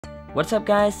What's up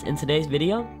guys, in today's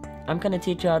video, I'm gonna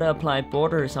teach you how to apply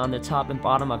borders on the top and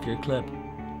bottom of your clip,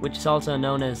 which is also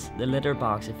known as the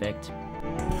letterbox effect.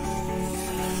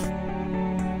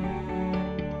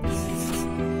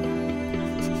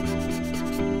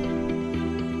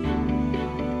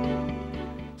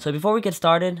 So before we get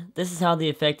started, this is how the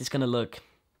effect is gonna look.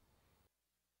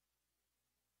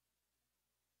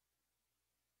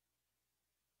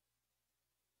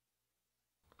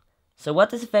 So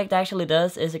what this effect actually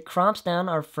does is it crops down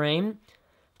our frame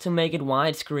to make it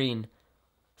widescreen.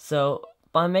 So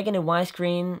by making it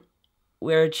widescreen,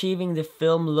 we're achieving the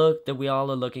film look that we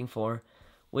all are looking for,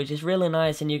 which is really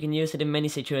nice and you can use it in many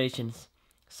situations.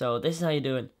 So this is how you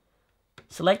do it.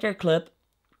 Select your clip.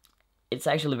 It's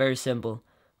actually very simple.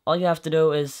 All you have to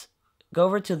do is go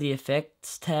over to the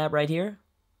effects tab right here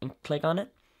and click on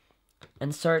it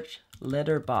and search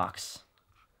letterbox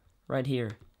right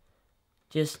here.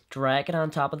 Just drag it on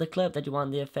top of the clip that you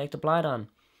want the effect applied on.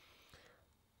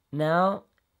 Now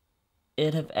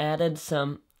it have added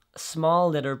some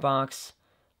small letterbox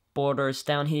borders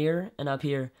down here and up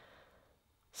here.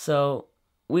 So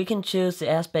we can choose the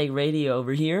aspect ratio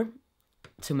over here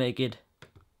to make it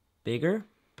bigger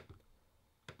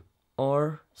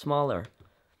or smaller.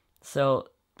 So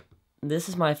this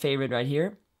is my favorite right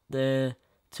here, the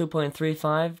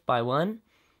 2.35 by 1.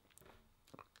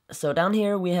 So down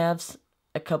here we have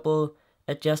a couple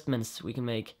adjustments we can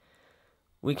make.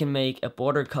 We can make a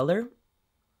border color,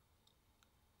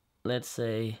 let's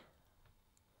say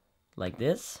like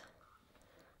this,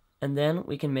 and then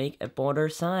we can make a border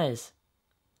size.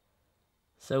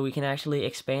 So we can actually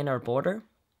expand our border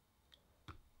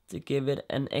to give it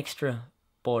an extra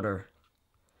border,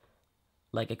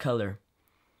 like a color.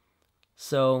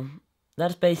 So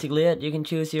that's basically it. You can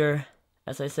choose your,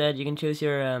 as I said, you can choose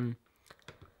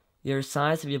your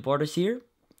size of your borders here,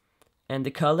 and the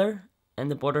color,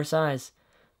 and the border size.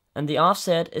 And the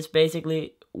offset is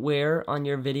basically where on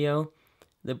your video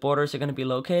the borders are going to be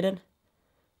located.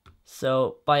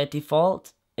 So by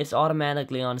default, it's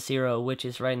automatically on 0, which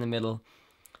is right in the middle.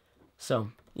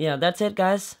 So yeah, that's it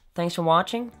guys. Thanks for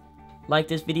watching. Like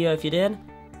this video if you did,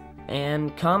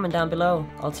 and comment down below.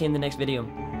 I'll see you in the next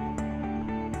video.